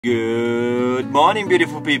Good morning,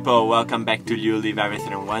 beautiful people. Welcome back to Leave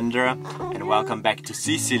Everything and Wander, and welcome back to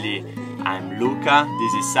Sicily. I'm Luca,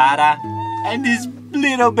 this is Sara, and this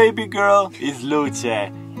little baby girl is Luce.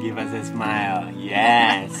 Give us a smile.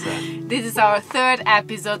 Yes. This is our third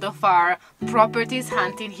episode of our properties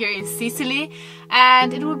hunting here in Sicily,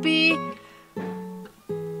 and it will be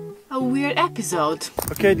a weird episode.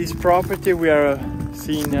 Okay, this property we are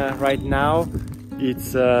seeing right now,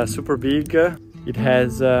 it's super big. It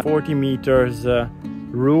has 40 meters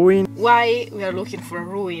ruin. Why we are looking for a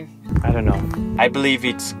ruin? I don't know. I believe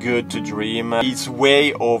it's good to dream. It's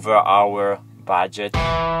way over our budget.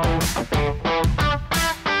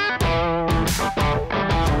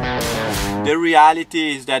 The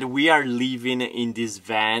reality is that we are living in this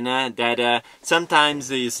van that sometimes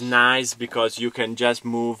is nice because you can just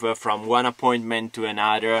move from one appointment to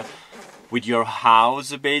another with your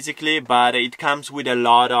house basically, but it comes with a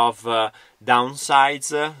lot of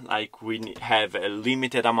downsides, like we have a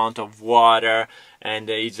limited amount of water and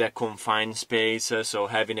it's a confined space, so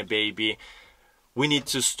having a baby, we need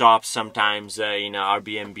to stop sometimes in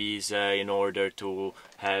Airbnbs in order to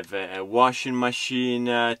have a washing machine,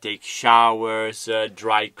 take showers,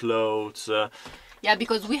 dry clothes. Yeah,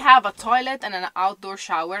 because we have a toilet and an outdoor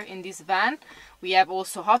shower in this van. We have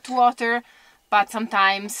also hot water, but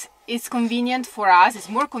sometimes it's convenient for us, it's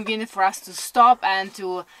more convenient for us to stop and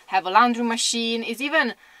to have a laundry machine. It's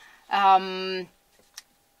even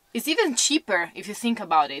cheaper if you think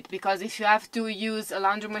about it, because if you have to use a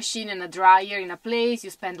laundry machine and a dryer in a place,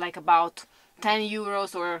 you spend like about 10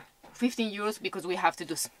 euros or 15 euros because we have to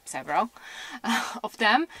do several of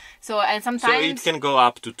them. So sometimes it can go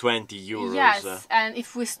up to 20 euros. Yes, and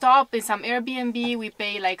if we stop in some Airbnb, we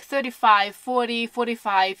pay like 35, 40,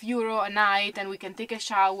 45 euro a night, and we can take a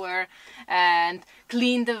shower and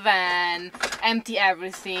clean the van, empty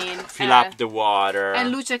everything, fill up the water, and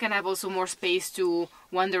Luce can have also more space to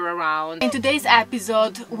wander around. In today's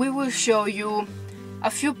episode, we will show you a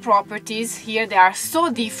few properties here. They are so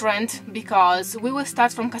different because we will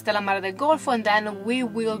start from Castellammare del Golfo and then we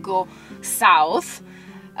will go south,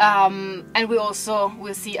 and we also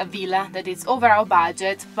will see a villa that is over our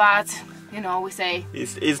budget, but you know, we say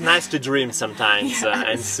it's nice to dream sometimes. Yes.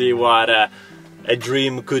 And see what a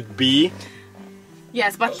dream could be.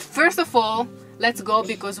 Yes, but first of all, let's go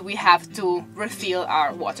because we have to refill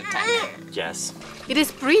our water tank. Yes. It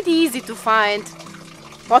is pretty easy to find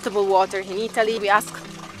potable water in Italy. We ask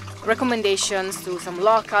recommendations to some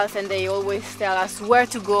locals and they always tell us where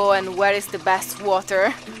to go and where is the best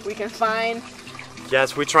water we can find.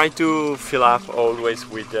 Yes, we try to fill up always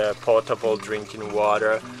with potable drinking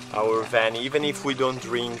water our van, even if we don't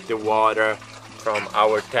drink the water from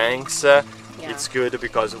our tanks. It's good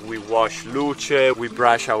because we wash Luce, we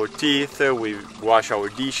brush our teeth, we wash our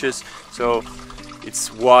dishes, so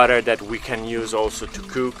it's water that we can use also to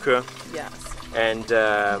cook. Yes. And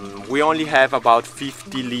we only have about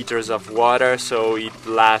 50 liters of water, so it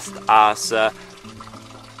lasts us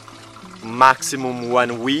maximum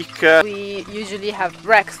 1 week. We usually have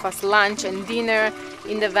breakfast, lunch and dinner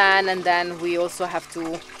in the van, and then we also have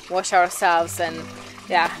to wash ourselves, and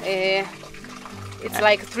yeah, it's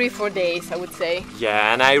like 3-4 days, I would say.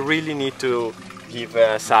 Yeah, and I really need to give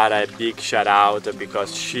Sara a big shout out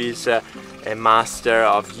because she's a master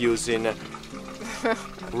of using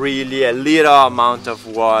really a little amount of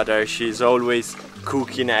water. She's always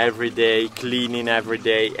cooking every day, cleaning every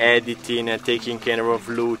day, editing and taking care of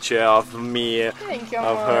Luce, of me, of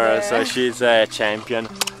her. So she's a champion.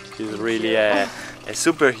 She's really a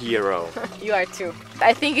superhero. You are too.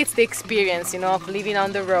 I think it's the experience, you know, of living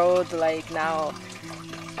on the road, like now,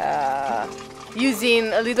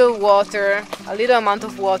 using a little water, a little amount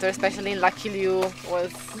of water, especially in Lucky Liu,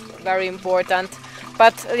 was very important.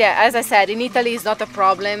 But yeah, as I said, in Italy it's not a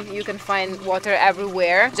problem. You can find water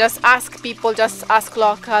everywhere. Just ask people, just ask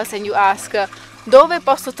locals, and you ask dove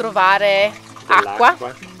posso trovare acqua?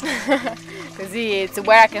 Così it's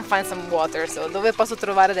where I can find some water. So dove posso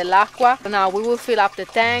trovare dell'acqua? Now we will fill up the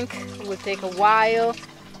tank. It will take a while.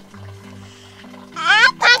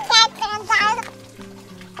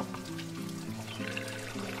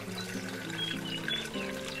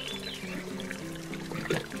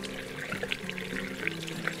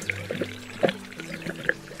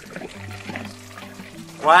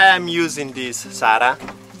 Why I'm using this, Sara?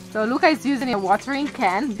 So Luca is using a watering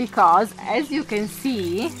can because, as you can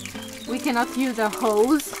see, we cannot use a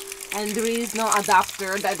hose and there is no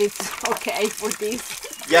adapter that is okay for this.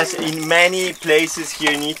 Yes, in many places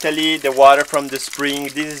here in Italy, the water from the spring,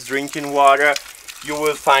 this is drinking water, you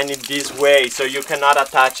will find it this way, so you cannot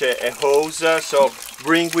attach a hose. So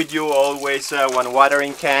bring with you always one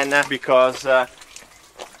watering can because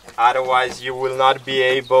otherwise you will not be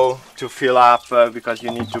able to fill up because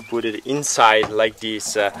you need to put it inside like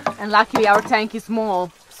this. And luckily our tank is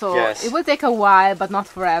small, so yes, it will take a while, but not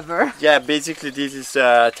forever. Yeah, basically this is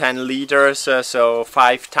 10 liters, so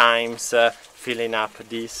 5 times filling up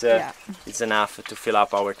this is enough to fill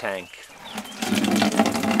up our tank.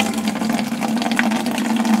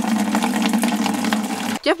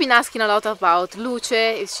 You've been asking a lot about Luce,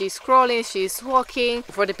 if she's crawling, if she's walking.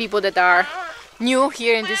 For the people that are new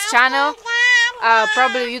here in this channel,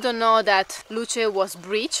 probably you don't know that Luce was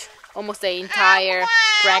breech almost the entire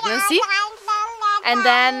pregnancy. And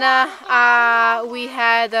then we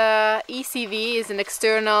had ECV, is an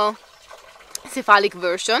external cephalic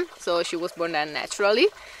version, so she was born then naturally.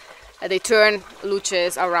 They turned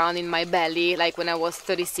Luce's around in my belly, like when I was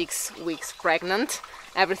 36 weeks pregnant.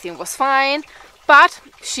 Everything was fine, but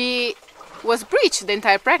she was breech the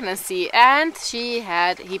entire pregnancy and she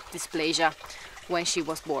had hip dysplasia when she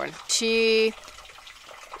was born. She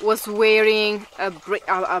was wearing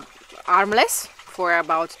a armless for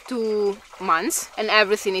about 2 months and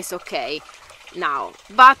everything is okay now.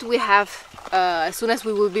 But we have, as soon as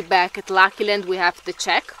we will be back at Luckyland, we have the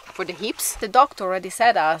check for the hips. The doctor already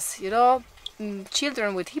said us, you know,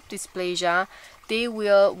 children with hip dysplasia, they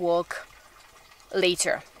will walk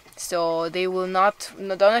later. So they will not,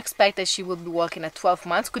 don't expect that she will be walking at 12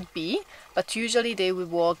 months, could be, but usually they will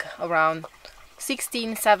walk around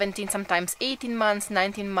 16, 17, sometimes 18 months,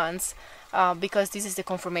 19 months, because this is the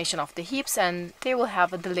conformation of the hips and they will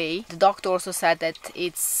have a delay. The doctor also said that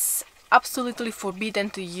it's absolutely forbidden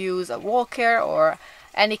to use a walker or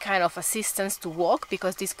any kind of assistance to walk,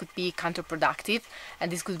 because this could be counterproductive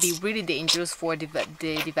and this could be really dangerous for the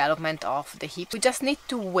development of the hip. We just need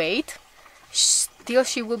to wait till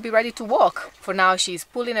she will be ready to walk. For now she's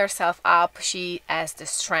pulling herself up, she has the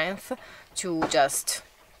strength to just,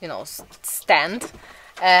 you know, stand,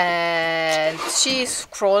 and she's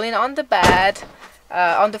crawling on the bed,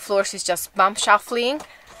 on the floor she's just bump shuffling,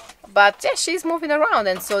 but yeah, she's moving around,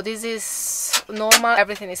 and so this is normal,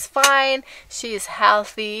 everything is fine, she is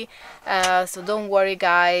healthy, so don't worry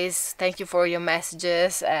guys. Thank you for your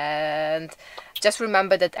messages, and just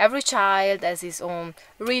remember that every child has his own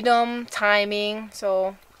rhythm, timing,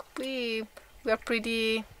 so we are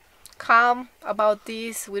pretty calm about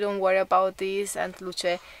this, we don't worry about this, and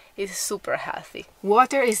Luce is super healthy.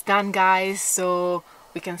 Water is done guys, so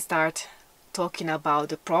we can start talking about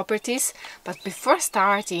the properties. But before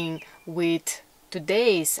starting with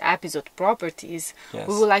today's episode properties, we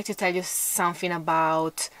would like to tell you something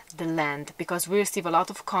about the land, because we receive a lot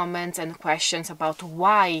of comments and questions about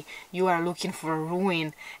why you are looking for a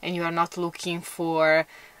ruin and you are not looking for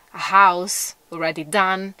a house already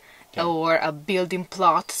done or a building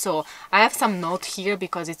plot. So I have some note here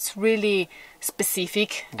because it's really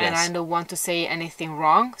specific and I don't want to say anything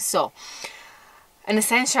wrong. So an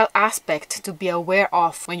essential aspect to be aware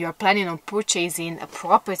of when you are planning on purchasing a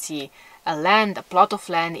property, a land, a plot of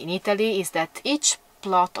land in Italy, is that each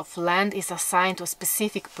plot of land is assigned to a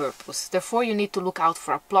specific purpose. Therefore, you need to look out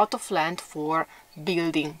for a plot of land for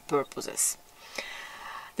building purposes.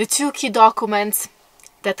 The 2 key documents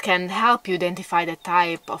that can help you identify the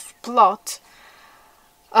type of plot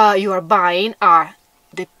you are buying are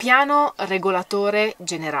the Piano Regolatore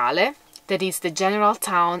Generale, that is the General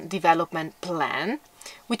Town Development Plan,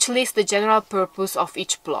 which lists the general purpose of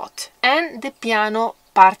each plot, and the Piano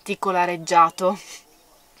Particolareggiato,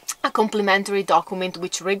 a complementary document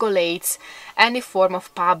which regulates any form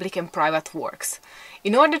of public and private works.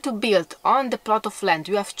 In order to build on the plot of land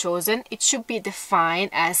you have chosen, it should be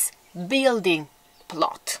defined as building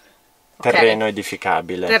plot. Okay? Terreno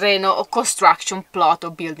edificabile. Terreno or construction plot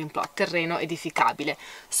or building plot. Terreno edificabile.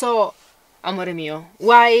 So, amore mio,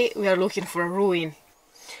 why we are looking for a ruin?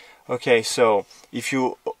 Okay, so if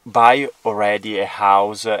you buy already a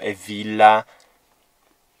house, a villa,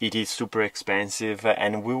 it is super expensive,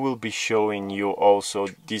 and we will be showing you also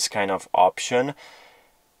this kind of option.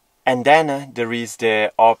 And then there is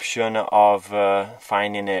the option of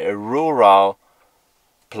finding a rural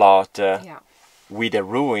plot with a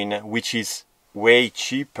ruin, which is way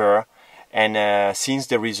cheaper. And since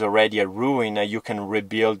there is already a ruin, you can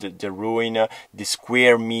rebuild the ruin, the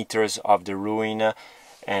square meters of the ruin,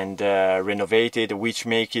 and renovate it, which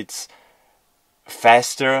makes it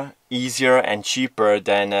faster, easier and cheaper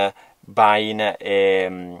than buying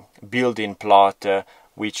a building plot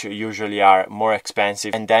which usually are more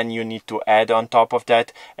expensive, and then you need to add on top of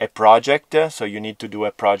that a project. So you need to do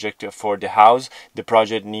a project for the house. The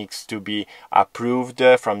project needs to be approved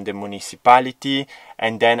from the municipality,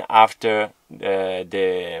 and then after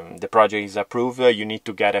the project is approved, you need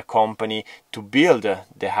to get a company to build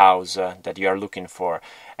the house that you are looking for,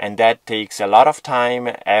 and that takes a lot of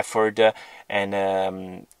time, effort,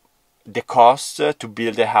 and the cost to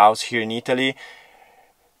build a house here in Italy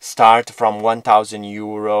start from 1,000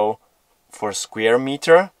 euro for square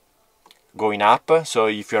meter going up. So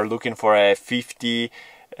if you're looking for a 50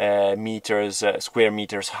 square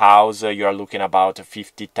meters house, you are looking about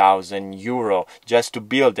 50,000 euro just to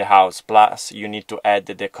build the house, plus you need to add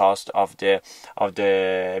the cost of the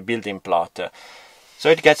building plot. So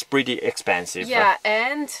it gets pretty expensive. Yeah,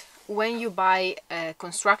 and when you buy a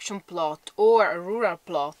construction plot or a rural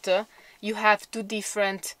plot, you have two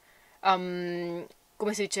different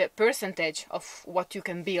come si dice, percentage of what you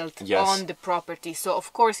can build on the property. So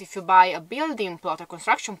of course, if you buy a building plot, a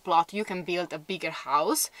construction plot, you can build a bigger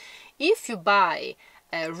house. If you buy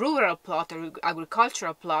a rural plot or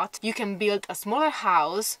agricultural plot, you can build a smaller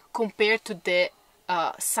house compared to the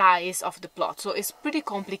size of the plot. So it's pretty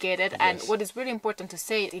complicated. And what is really important to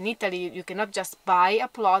say, in Italy you cannot just buy a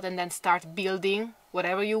plot and then start building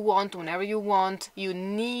whatever you want whenever you want. You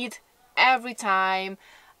need every time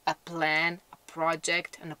a plan,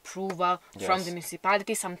 project, an approval from the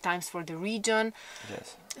municipality, sometimes for the region.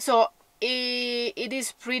 So it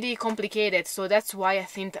is pretty complicated. So that's why I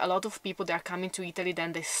think a lot of people that are coming to Italy,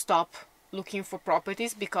 then they stop looking for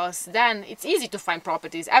properties, because then it's easy to find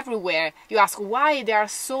properties everywhere. You ask why there are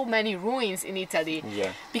so many ruins in Italy.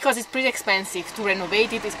 Because it's pretty expensive to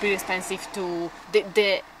renovate it. It's pretty expensive to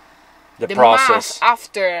the process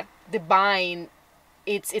after the buying.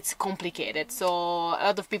 It's complicated, so a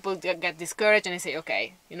lot of people get discouraged and they say,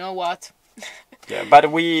 okay, you know what?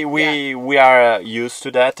 But we are used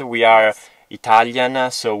to that. We are Italian,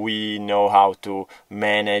 so we know how to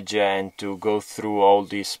manage and to go through all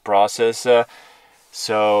this process.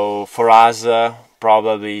 So for us,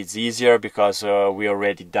 probably it's easier because we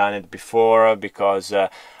already done it before. Because of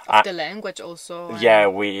the language also.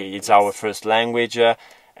 It's our first language.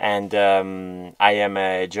 And I am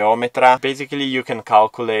a geometra. Basically, you can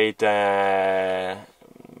calculate the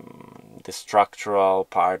structural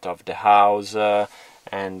part of the house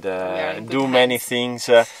and do many things.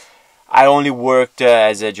 I only worked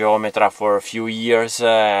as a geometra for a few years,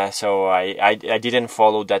 so I didn't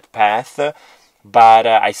follow that path, but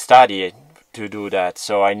I studied to do that,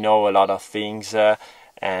 so I know a lot of things.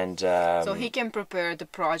 And so he can prepare the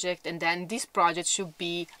project, and then this project should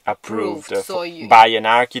be approved by an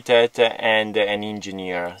architect and an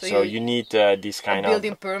engineer. So you need this kind of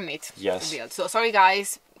building permit to build. So sorry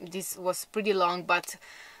guys, this was pretty long, but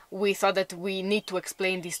we thought that we need to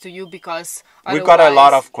explain this to you because we've got a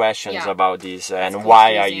lot of questions about this, and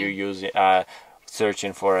why are you using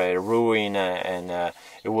searching for a ruin, and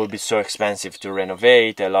it will be so expensive to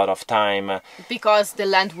renovate, a lot of time. Because the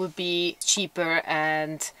land will be cheaper,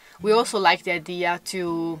 and we also like the idea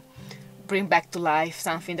to bring back to life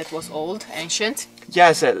something that was old, ancient.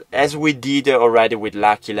 Yes, as we did already with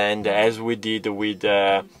Lucky Land, as we did with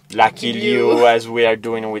Lucky Liu, as we are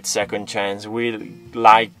doing with Second Chance. We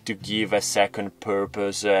like to give a second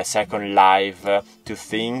purpose, a second life to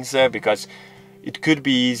things, because it could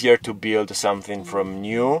be easier to build something from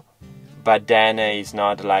new, but then it's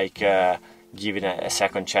not like giving a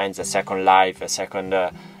second chance, a second life, a second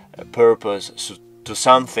purpose to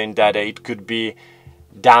something that it could be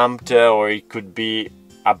dumped or it could be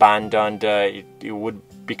abandoned. It would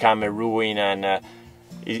become a ruin, and it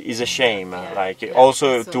is a shame.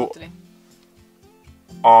 Also absolutely. To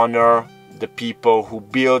honor the people who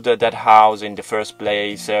built that house in the first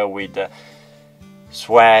place with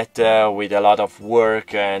sweat, with a lot of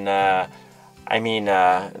work, and I mean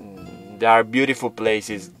there are beautiful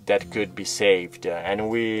places that could be saved, and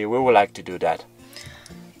we would like to do that.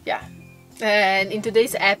 And in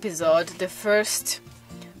today's episode, the first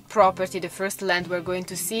property, the first land we're going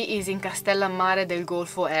to see is in Castellammare del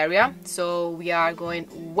Golfo area. So we are going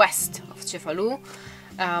west of Cefalù.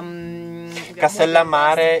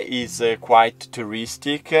 Castellammare is quite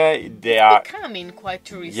touristic. They are becoming quite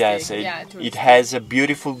touristic. Yes, it has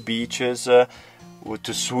beautiful beaches to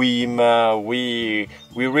swim. We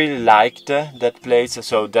really liked that place,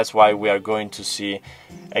 so that's why we are going to see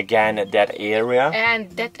again that area.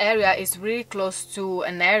 And that area is really close to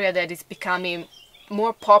an area that is becoming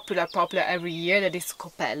more popular every year, that is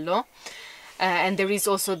Copello. And there is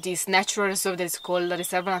also this natural reserve that is called La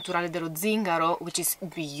Riserva Naturale dello Zingaro, which is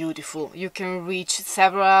beautiful. You can reach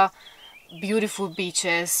several beautiful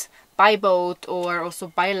beaches by boat or also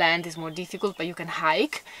by land is more difficult, but you can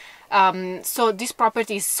hike. So this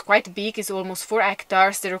property is quite big, it's almost 4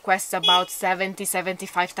 hectares. The request is about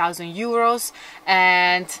 75,000 euros,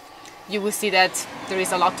 and you will see that there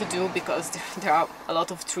is a lot to do because there are a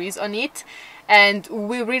lot of trees on it. And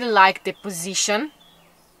we really like the position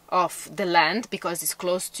of the land because it's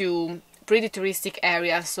close to pretty touristic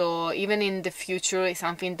area, so even in the future it's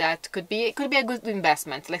something that could be a good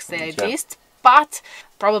investment, let's say at least, but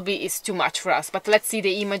probably it's too much for us. But let's see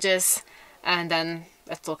the images and then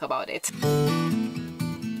let's talk about it.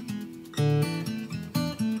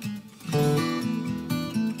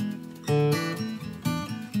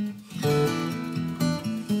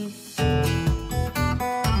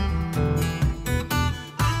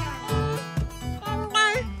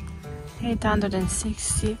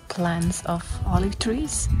 $860 plants of olive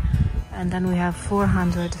trees, and then we have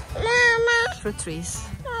 400 fruit trees.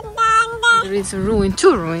 There is a ruin,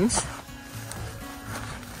 2 ruins.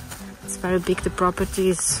 It's very big. The property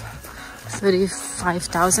is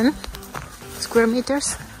 35,000 square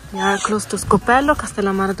meters. We are close to Scopello,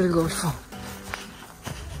 Castellammare del Golfo,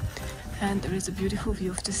 and there is a beautiful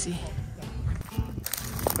view of the sea.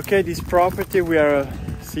 Okay, this property we are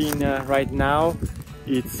seeing right now,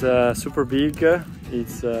 it's super big.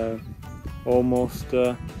 It's almost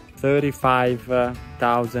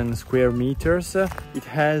 35,000 square meters. It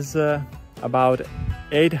has about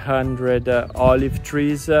 800 olive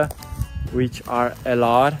trees, which are a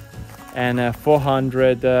lot, and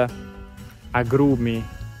 400 agrumi,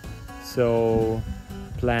 so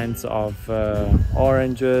plants of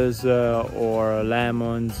oranges or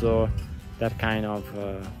lemons or that kind of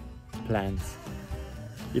plants.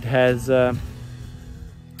 It has a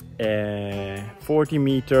 40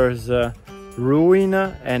 meters ruin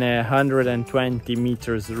and 120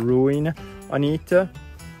 meters ruin on it,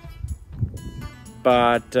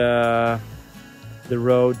 but the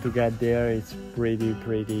road to get there is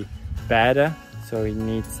pretty bad, so it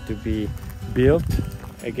needs to be built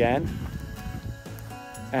again.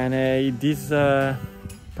 And this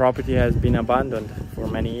property has been abandoned for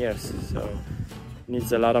many years, so it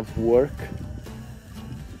needs a lot of work.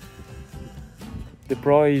 The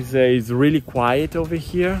pro is really quiet over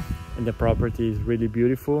here, and the property is really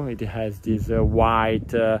beautiful. It has these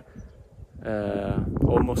white,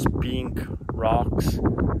 almost pink rocks,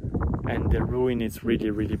 and the ruin is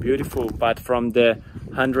really beautiful. But from the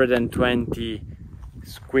 120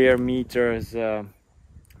 square meters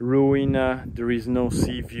ruin, there is no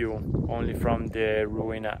sea view, only from the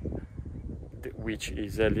ruin, which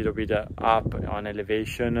is a little bit up on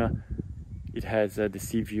elevation. It has the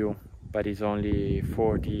sea view, but it's only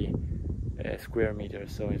 40 square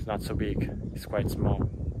meters, so it's not so big, it's quite small.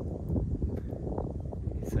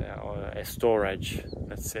 It's a storage,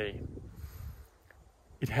 let's say.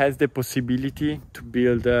 It has the possibility to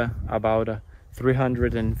build about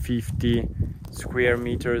 350 square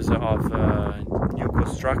meters of new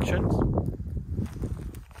constructions,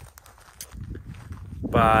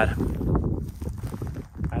 but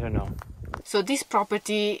I don't know. So this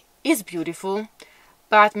property is beautiful,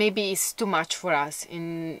 but maybe it's too much for us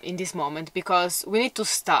in this moment, because we need to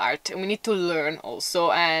start and we need to learn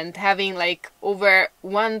also, and having like over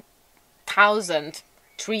 1,000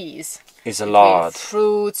 trees is a lot.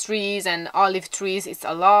 Fruit trees and olive trees, it's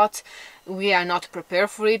a lot. We are not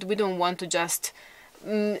prepared for it. We don't want to just,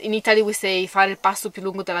 in Italy we say fare il passo più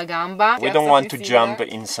lungo della gamba. We don't want to jump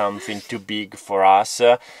in something too big for us,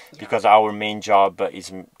 because our main job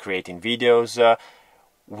is creating videos.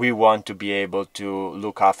 We want to be able to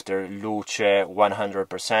look after Luce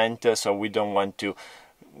 100%, so we don't want to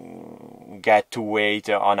get too weight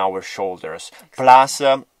on our shoulders. Exactly. Plus,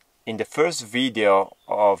 in the first video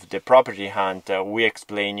of the property hunt, we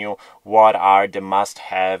explain you what are the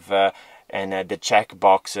must-have and the check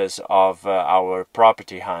boxes of our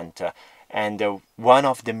property hunt. And one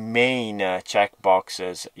of the main check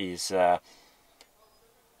boxes is the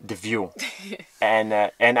view and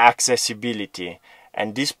accessibility.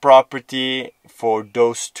 And this property, for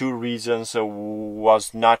those 2 reasons,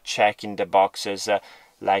 was not checking the boxes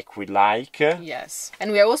like we like. Yes,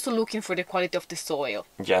 and we are also looking for the quality of the soil.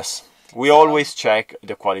 Yes, we always check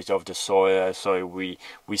the quality of the soil, so we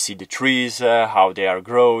see the trees, how they are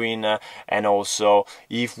growing, and also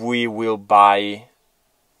if we will buy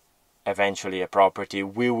eventually a property,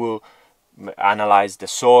 we will analyze the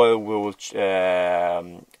soil, we will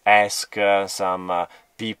ask some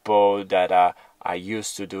people that are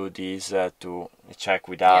used to do this to check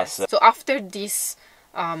with us. So after this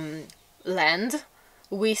land,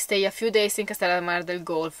 We stay a few days in Castellammare del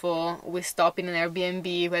Golfo. We stopped in an Airbnb.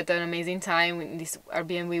 We had an amazing time in this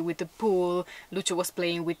Airbnb with the pool. Luce was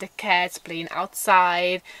playing with the cats, playing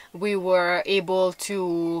outside. We were able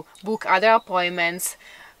to book other appointments.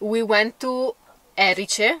 We went to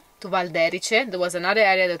Erice, to Valderice. There was another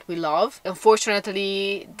area that we love.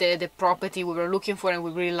 Unfortunately, the property we were looking for and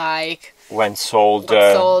we really like When sold, 2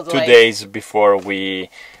 like, days before we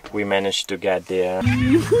managed to get there.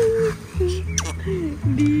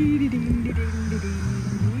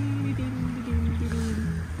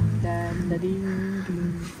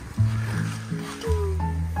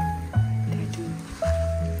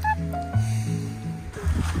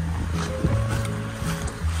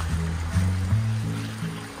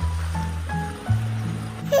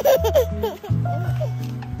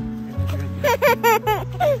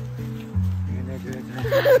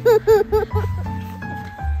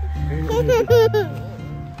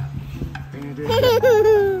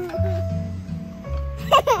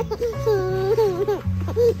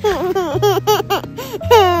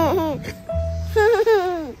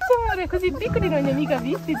 Amore, così piccoli non li hai mica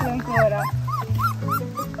visti tu ancora.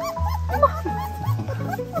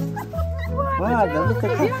 Guarda,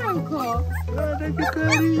 Luca, è bianco. Guarda che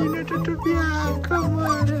carino, tutto bianco,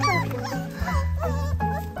 amore.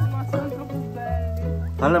 Ma sono troppo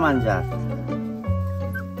belli. falla mangiare.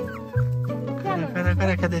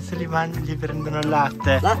 Guarda che adesso gli prendono il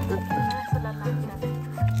latte.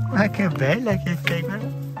 Ma che bella che sei,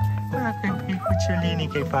 guarda quei cucciolini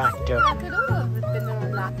che hai fatto. Anche loro prendono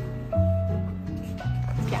il latte.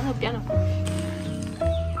 Piano piano.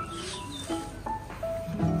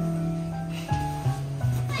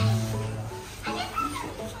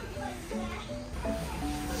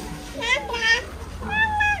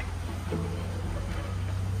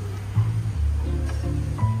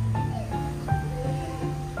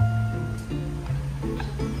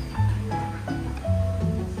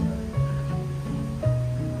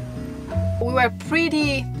 We were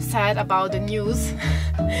pretty sad about the news.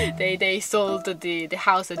 they sold the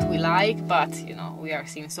house that we like, but you know, we are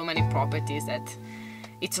seeing so many properties that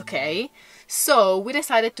it's okay. So we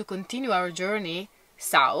decided to continue our journey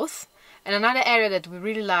south, and another area that we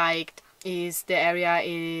really liked is the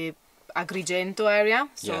area Agrigento area,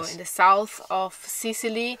 so Yes. in the south of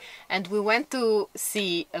Sicily, and we went to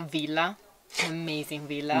see a villa, an amazing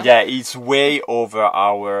villa. Yeah, it's way over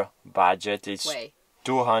our budget. It's Way.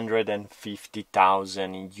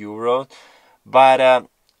 250,000 euros, but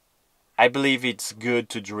I believe it's good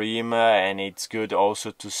to dream, and it's good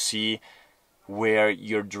also to see where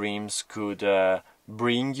your dreams could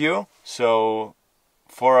bring you. So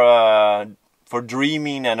for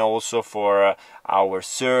dreaming and also for our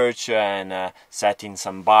search and setting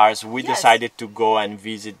some bars, we Yes. decided to go and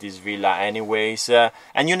visit this villa anyways.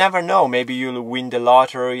 And you never know, maybe you'll win the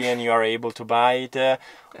lottery and you are able to buy it,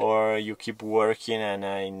 or you keep working and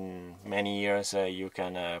in many years you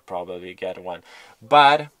can probably get one.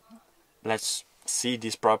 But let's see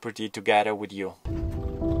this property together with you.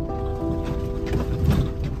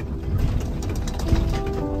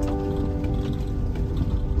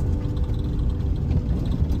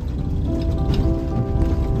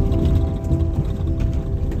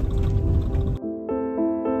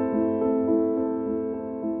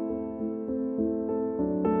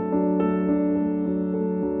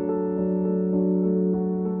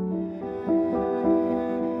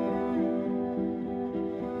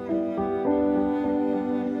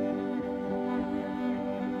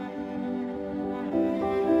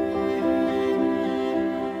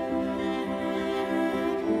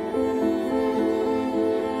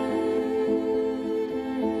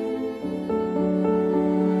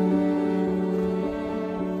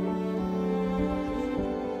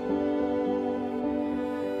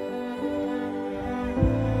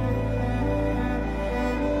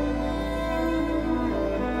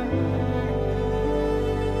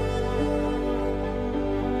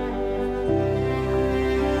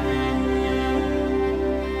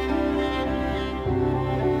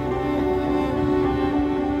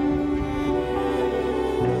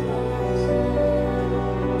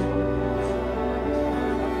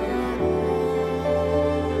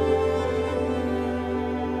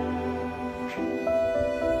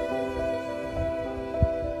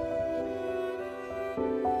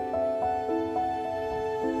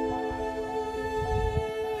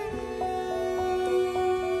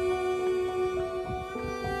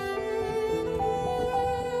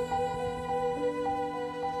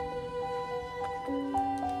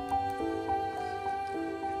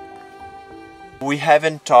 We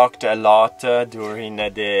haven't talked a lot during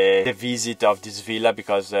the visit of this villa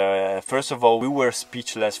because first of all we were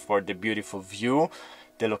speechless for the beautiful view,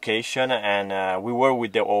 the location, and we were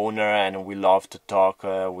with the owner and we love to talk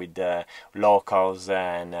with the locals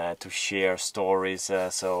and to share stories,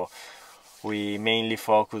 so we mainly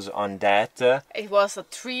focus on that. It was a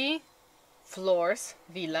 3 floors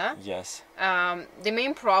villa. Yes. The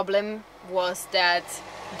main problem was that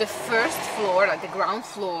the first floor, like the ground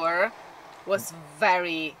floor, was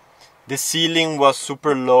very... The ceiling was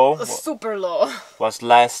super low. Super low. Was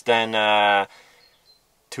less than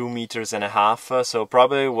 2.5 meters, so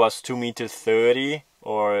probably was 2.30 meters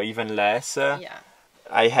or even less. Yeah.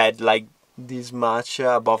 I had like this much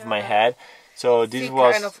above my head, so this Feel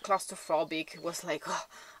was kind of claustrophobic. It was like, oh,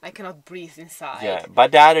 I cannot breathe inside. Yeah,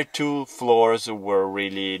 but the other 2 floors were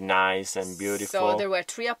really nice and beautiful. So there were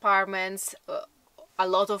 3 apartments, a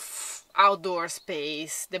lot of outdoor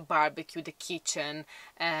space, the barbecue, the kitchen,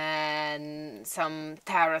 and some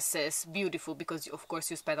terraces. Beautiful because of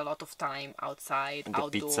course you spend a lot of time outside, the outdoor.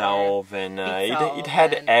 pizza oven, it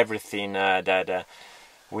had everything that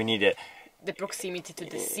we needed. The proximity to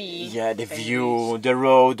the sea. Yeah, the view, the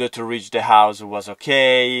road to reach the house was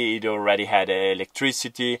okay. It already had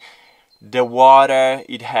electricity. The water,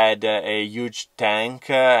 it had a huge tank,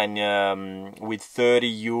 and with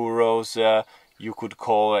 30 euros you could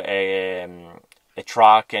call a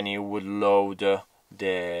truck and it would load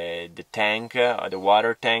the tank, the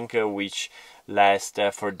water tank, which lasts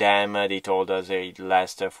for them. They told us it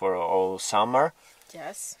lasts for all summer.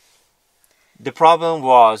 Yes. The problem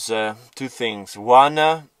was 2 things.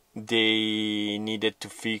 One, they needed to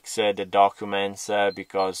fix the documents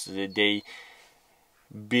because they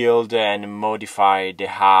build and modify the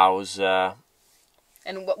house.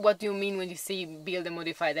 And what do you mean when you say build and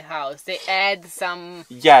modify the house? They add some...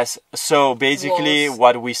 Yes, so basically walls.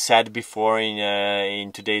 What we said before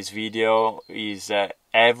in today's video is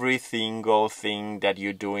every single thing that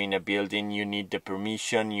you do in a building, you need the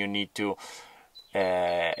permission, you need to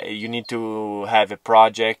have a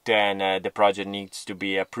project, and the project needs to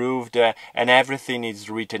be approved, and everything is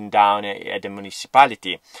written down at the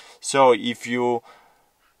municipality. So if you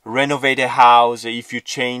renovate a house, if you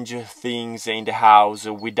change things in the house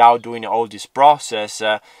without doing all this process,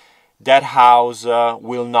 that house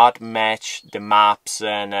will not match the maps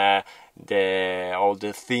and all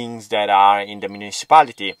the things that are in the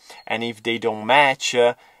municipality. And if they don't match,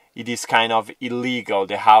 it is kind of illegal.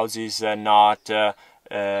 The house is not...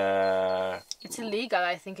 It's illegal,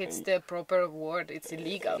 I think it's the proper word. It's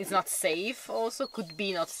illegal. It's not safe also, could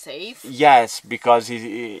be not safe. Yes, because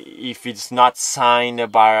if it's not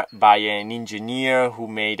signed by an engineer who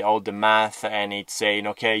made all the math and it's saying,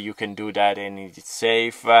 okay, you can do that and it's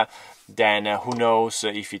safe, then who knows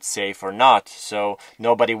if it's safe or not. So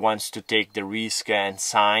nobody wants to take the risk and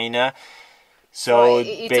sign. So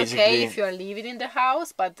it's basically, okay if you are living in the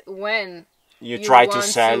house, but when you try to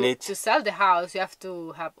sell it. To sell the house, you have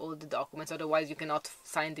to have all the documents. Otherwise, you cannot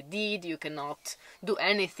sign the deed. You cannot do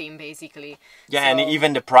anything, basically. Yeah, and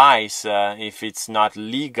even the price, if it's not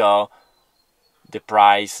legal, the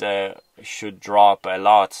price should drop a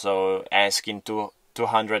lot. So asking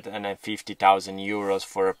 250,000 euros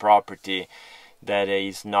for a property that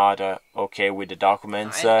is not okay with the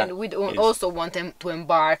documents. And we also want them to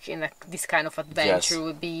embark in this kind of adventure. Yes.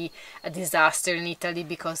 Would be a disaster in Italy,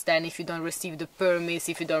 because then if you don't receive the permits,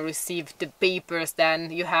 if you don't receive the papers, then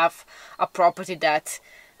you have a property that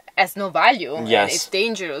has no value. Yes. And it's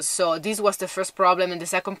dangerous. So this was the first problem, and the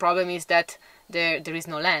second problem is that there is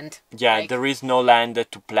no land. Yeah, there is no land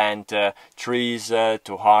to plant trees,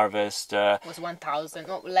 to harvest. It was 1,000,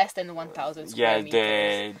 no, less than 1,000 square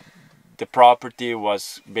meters. The property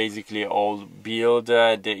was basically all built.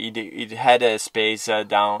 It had a space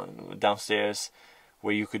downstairs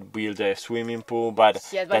where you could build a swimming pool, but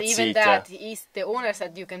yeah, but that's even it. that, the owner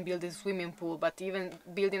said you can build a swimming pool, but even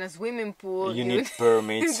building a swimming pool, you need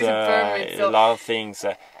permits, permits, a lot of things.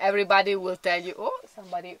 Everybody will tell you, oh,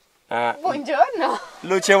 somebody. Buongiorno.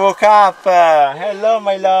 Luce woke up. Hello,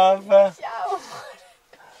 my love. Ciao.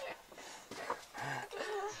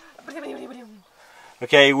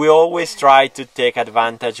 Okay, we always try to take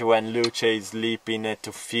advantage when Luce is sleeping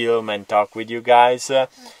to film and talk with you guys,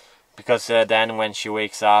 because then when she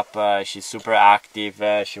wakes up, she's super active,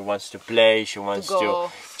 she wants to play, she wants to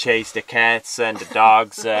chase the cats and the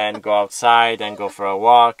dogs and go outside and go for a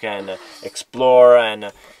walk and explore,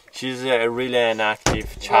 and she's really an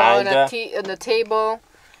active child. On the table.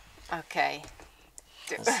 Okay.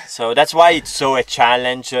 So that's why it's so a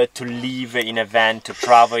challenge to live in a van, to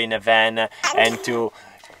travel in a van, and to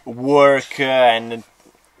work and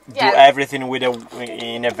do everything with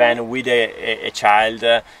in a van with a child,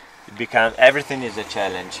 everything is a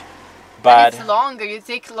challenge. But it's longer, you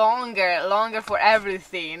take longer for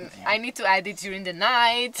everything. I need to edit during the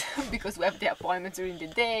night because we have the appointment during the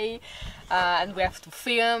day, and we have to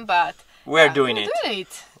film, but we're doing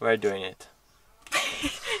it. We're doing it.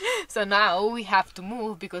 So now we have to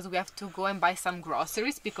move because we have to go and buy some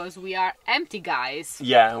groceries because we are empty, guys.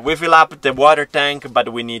 Yeah, we fill up the water tank,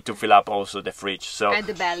 but we need to fill up also the fridge. So and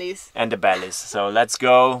the bellies. And the bellies. So let's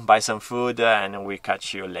go buy some food and we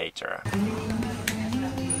catch you later.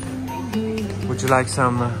 Would you like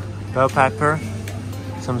some bell pepper?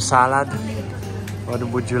 Some salad? What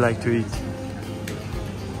would you like to eat?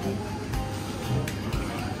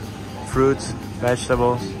 Fruits,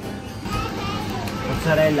 vegetables.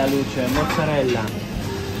 Mozzarella, Luce, mozzarella.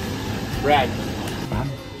 Bread.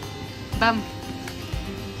 Bam.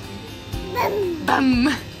 Bam.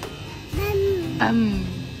 Bam.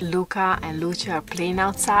 Luca and Luce are playing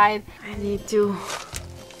outside. I need to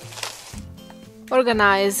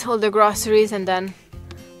organize all the groceries and then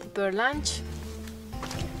prepare lunch.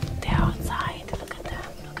 They're outside. Look at them.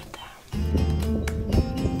 Look at them.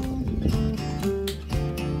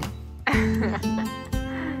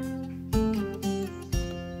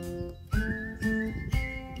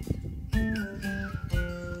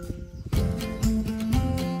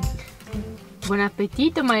 Buon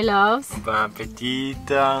appetito, my loves. Buon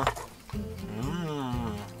appetito.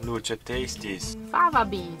 Luce, taste this. Fava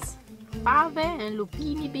beans. Fave and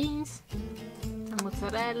lupini beans. Some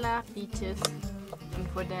mozzarella, peaches. And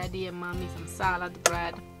for daddy and mommy some salad,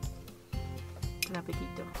 bread. Buon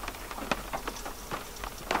appetito.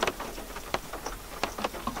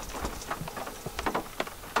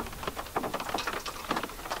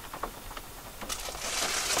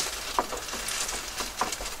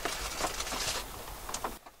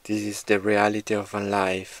 This is the reality of our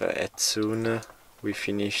life. As soon we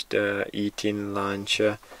finished eating lunch,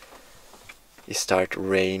 it started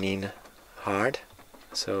raining hard.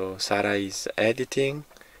 So Sara is editing,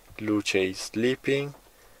 Luce is sleeping.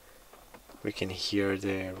 We can hear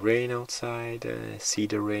the rain outside, see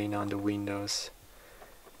the rain on the windows.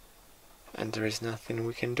 And there is nothing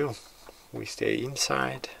we can do. We stay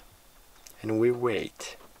inside and we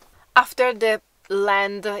wait. After the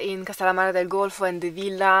land in Castellammare del Golfo and the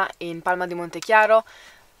villa in Palma di Montechiaro,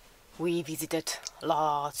 we visited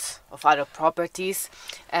lots of other properties,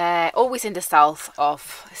 always in the south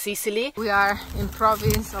of Sicily. We are in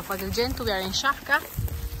province of Agrigento, we are in Sciacca.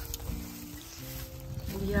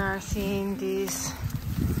 We are seeing this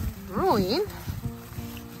ruin.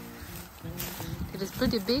 It is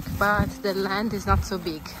pretty big, but the land is not so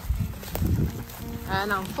big.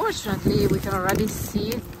 And unfortunately, we can already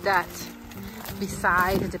see that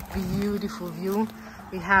beside the beautiful view,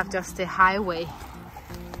 we have just a highway.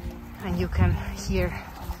 And you can hear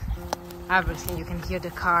everything. You can hear the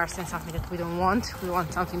cars and something that we don't want. We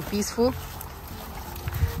want something peaceful.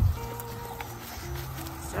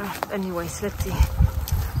 So anyways, let's see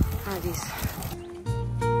how it is.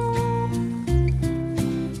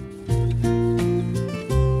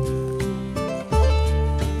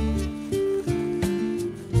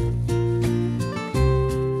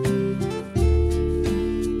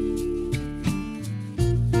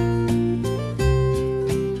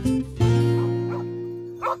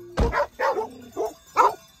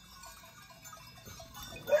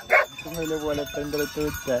 Come le vuole prendere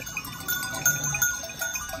tutte?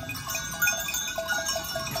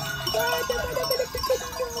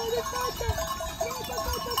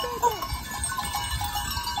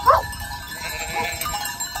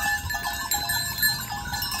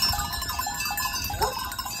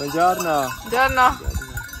 Buongiorno. Buongiorno.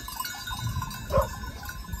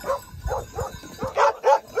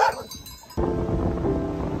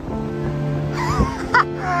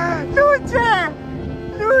 Luce!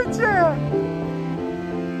 Luce!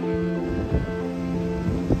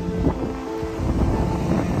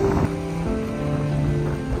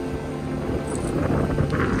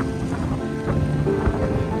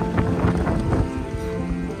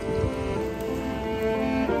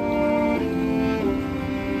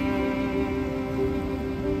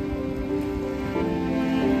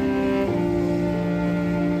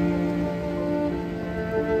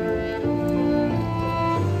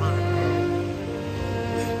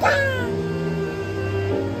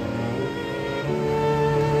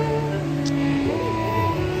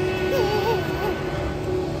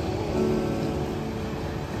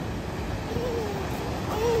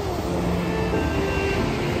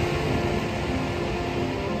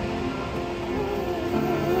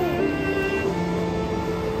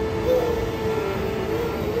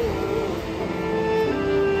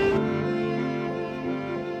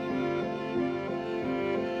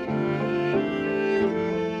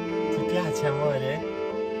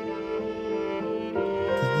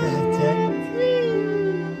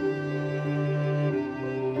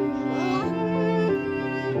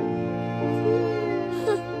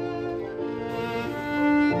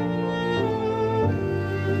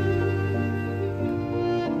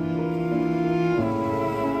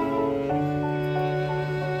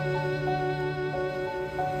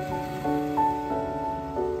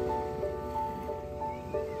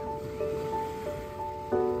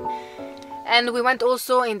 And we went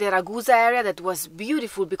also in the Ragusa area, that was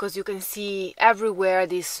beautiful because you can see everywhere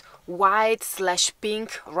this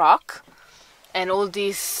white/pink rock and all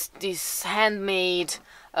this handmade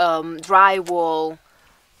drywall,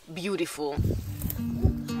 beautiful.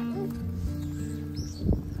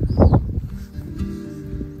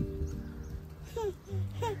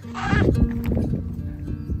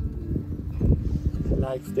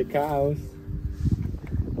 Likes the cows.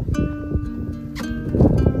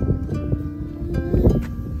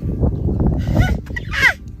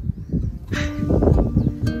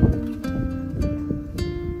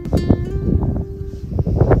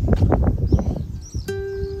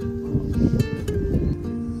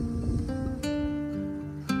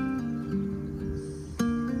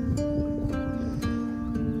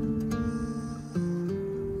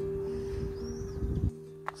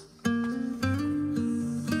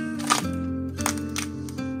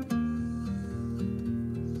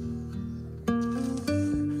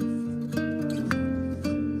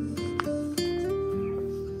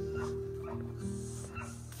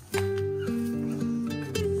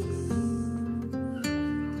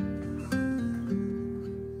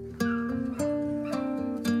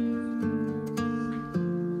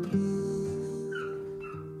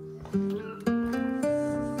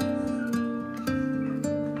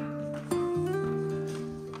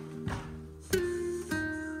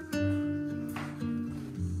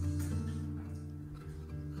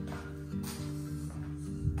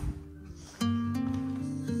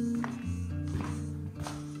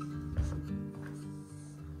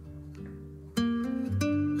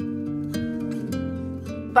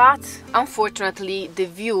 But unfortunately the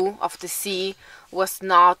view of the sea was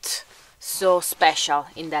not so special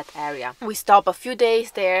in that area. We stopped a few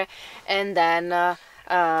days there and then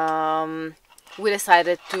we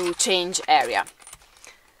decided to change area.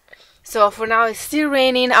 So for now it's still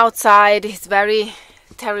raining outside, it's very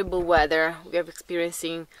terrible weather. We are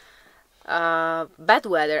experiencing bad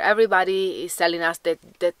weather. Everybody is telling us that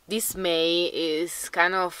this May is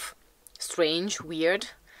kind of strange, weird.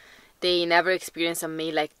 They never experienced a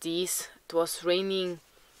May like this. It was raining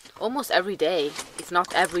almost every day, if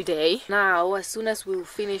not every day. Now, as soon as we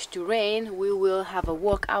finish to rain, we will have a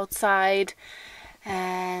walk outside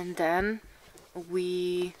and then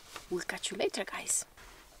we will catch you later, guys.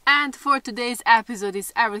 And for today's episode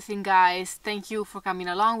is everything, guys. Thank you for coming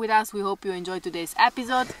along with us. We hope you enjoyed today's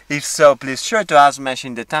episode. If so, please sure to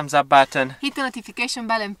smashing the thumbs up button. Hit the notification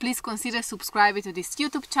bell and please consider subscribing to this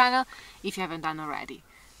YouTube channel if you haven't done already.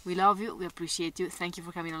 We love you, we appreciate you. Thank you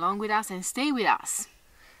for coming along with us and stay with us.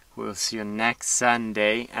 We'll see you next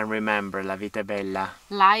Sunday, and remember, la vita è bella.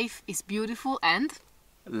 Life is beautiful and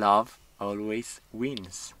love always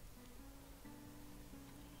wins.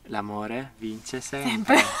 L'amore vince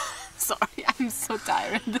sempre. Sorry, I'm so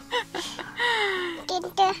tired.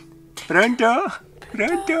 Pronto?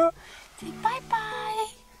 Pronto? Say bye bye.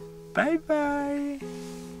 Bye bye.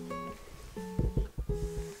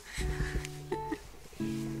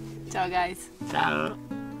 Ciao guys. Ciao.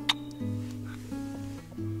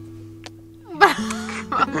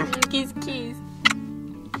 Kiss, kiss.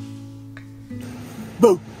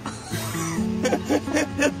 Boom.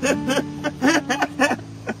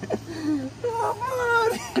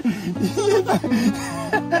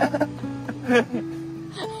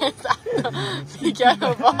 Esatto, mi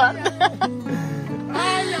chiamo forte.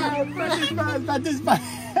 Fate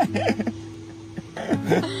sbagliare.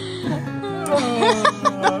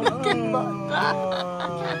 Che botta.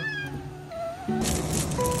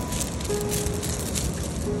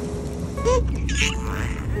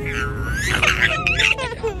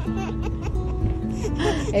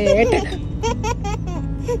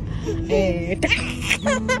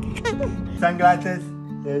 Sunglasses.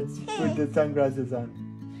 Let's put the sunglasses on.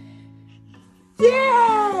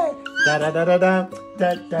 Yeah! Da da da da da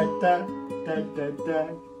da da da da da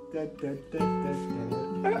da da da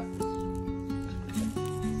da.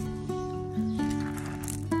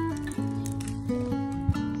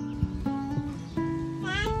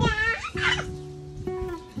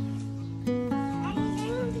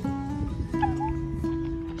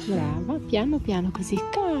 Brava, piano piano così,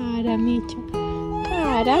 cara amica,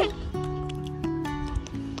 cara.